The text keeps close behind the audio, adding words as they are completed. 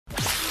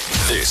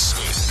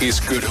This is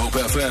Good Hope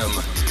FM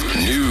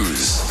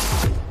News.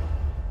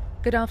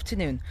 Good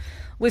afternoon.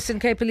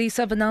 Western Cape Police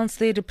have announced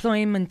their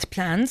deployment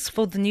plans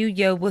for the new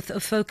year with a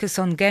focus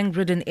on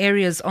gang-ridden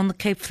areas on the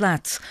Cape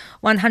Flats.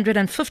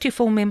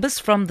 154 members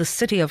from the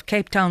City of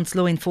Cape Town's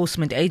law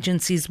enforcement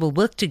agencies will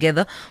work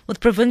together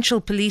with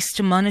provincial police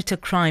to monitor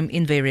crime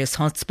in various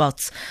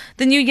hotspots.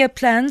 The new year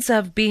plans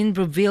have been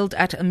revealed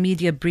at a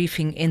media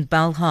briefing in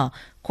Balha.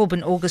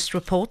 Corbin August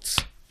reports.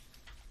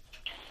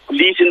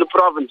 Police in the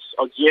province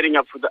are gearing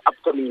up for the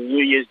upcoming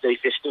New Year's Day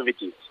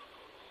festivities.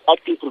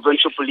 Acting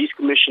Provincial Police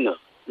Commissioner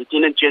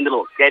Lieutenant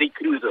General Gary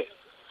Cruiser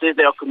says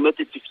they are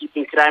committed to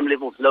keeping crime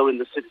levels low in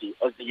the city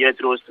as the year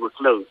draws to a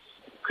close.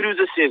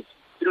 Cruiser says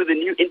through the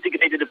new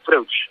integrated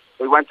approach,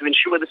 they want to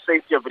ensure the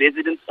safety of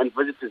residents and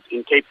visitors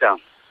in Cape Town.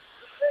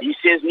 He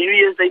says New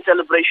Year's Day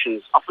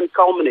celebrations often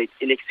culminate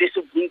in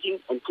excessive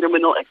drinking and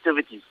criminal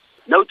activities.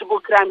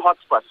 Notable crime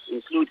hotspots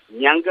include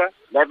Nyanga,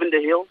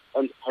 Lavender Hill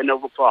and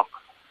Hanover Park.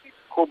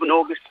 Corbin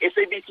August,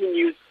 SABC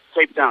News,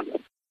 Cape Town.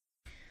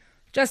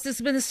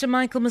 Justice Minister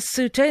Michael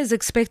Masuta is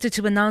expected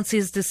to announce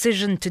his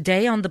decision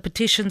today on the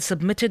petition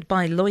submitted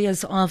by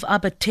lawyers of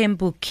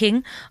Abatembu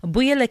King,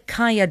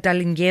 Buyelekaya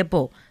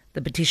Dalindyebo.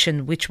 The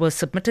petition, which was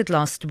submitted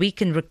last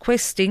week in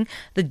requesting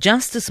the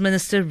Justice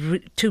Minister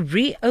to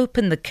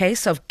reopen the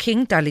case of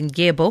King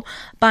Dalindyebo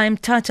by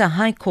Mthatha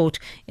High Court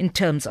in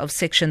terms of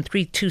Section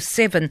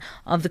 327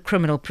 of the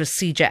Criminal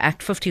Procedure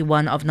Act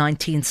 51 of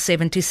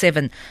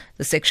 1977.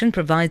 The section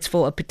provides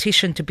for a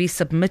petition to be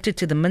submitted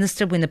to the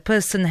minister when a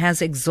person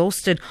has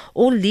exhausted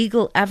all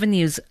legal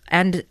avenues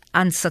and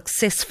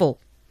unsuccessful.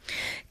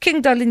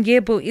 King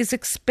Dalindyebo is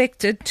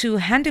expected to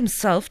hand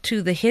himself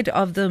to the head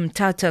of the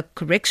Mthatha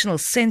Correctional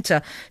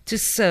Centre to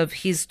serve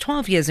his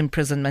 12 years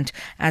imprisonment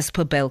as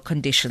per bail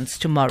conditions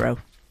tomorrow.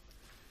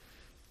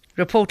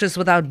 Reporters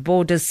Without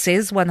Borders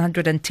says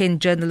 110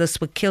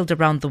 journalists were killed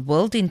around the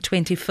world in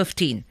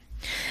 2015.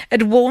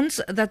 It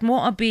warns that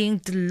more are being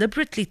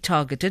deliberately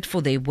targeted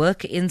for their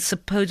work in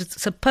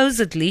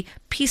supposedly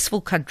peaceful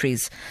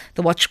countries.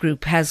 The watch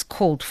group has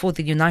called for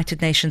the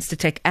United Nations to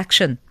take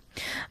action.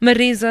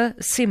 Marisa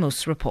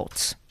Simus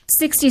reports.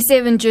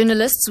 67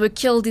 journalists were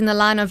killed in the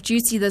line of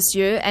duty this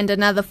year and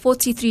another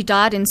 43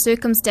 died in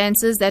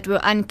circumstances that were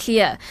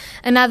unclear.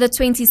 Another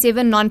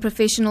 27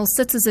 non-professional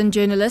citizen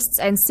journalists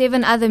and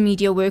 7 other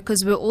media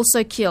workers were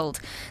also killed.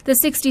 The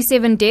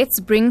 67 deaths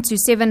bring to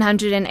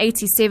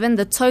 787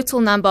 the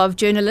total number of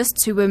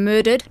journalists who were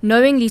murdered,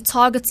 knowingly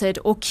targeted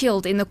or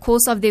killed in the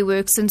course of their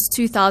work since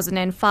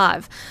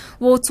 2005.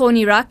 War-torn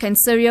Iraq and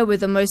Syria were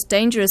the most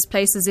dangerous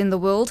places in the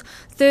world.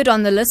 Third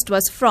on the list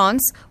was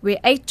France, where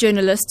 8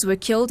 journalists were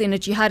killed in a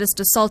jihadist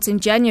assault in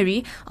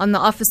January on the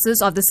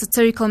offices of the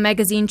satirical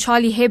magazine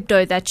Charlie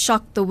Hebdo that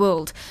shocked the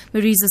world.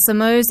 Marisa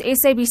Samos,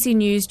 SABC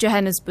News,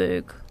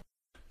 Johannesburg.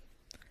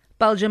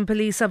 Belgian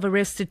police have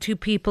arrested 2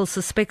 people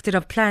suspected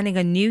of planning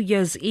a New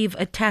Year's Eve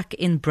attack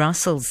in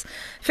Brussels.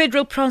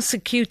 Federal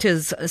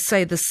prosecutors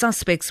say the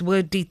suspects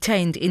were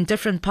detained in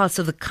different parts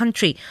of the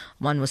country.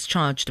 One was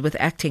charged with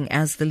acting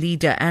as the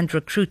leader and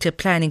recruiter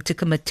planning to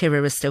commit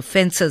terrorist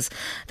offences.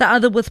 The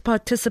other was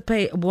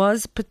participating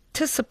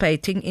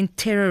in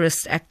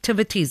terrorist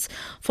activities.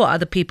 4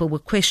 other people were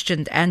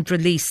questioned and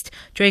released.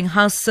 During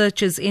house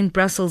searches in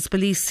Brussels,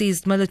 police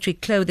seized military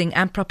clothing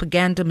and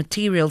propaganda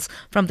materials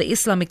from the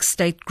Islamic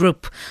State group.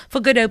 For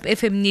Good Hope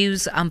FM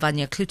News, I'm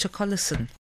Vanya Kluter-Collison.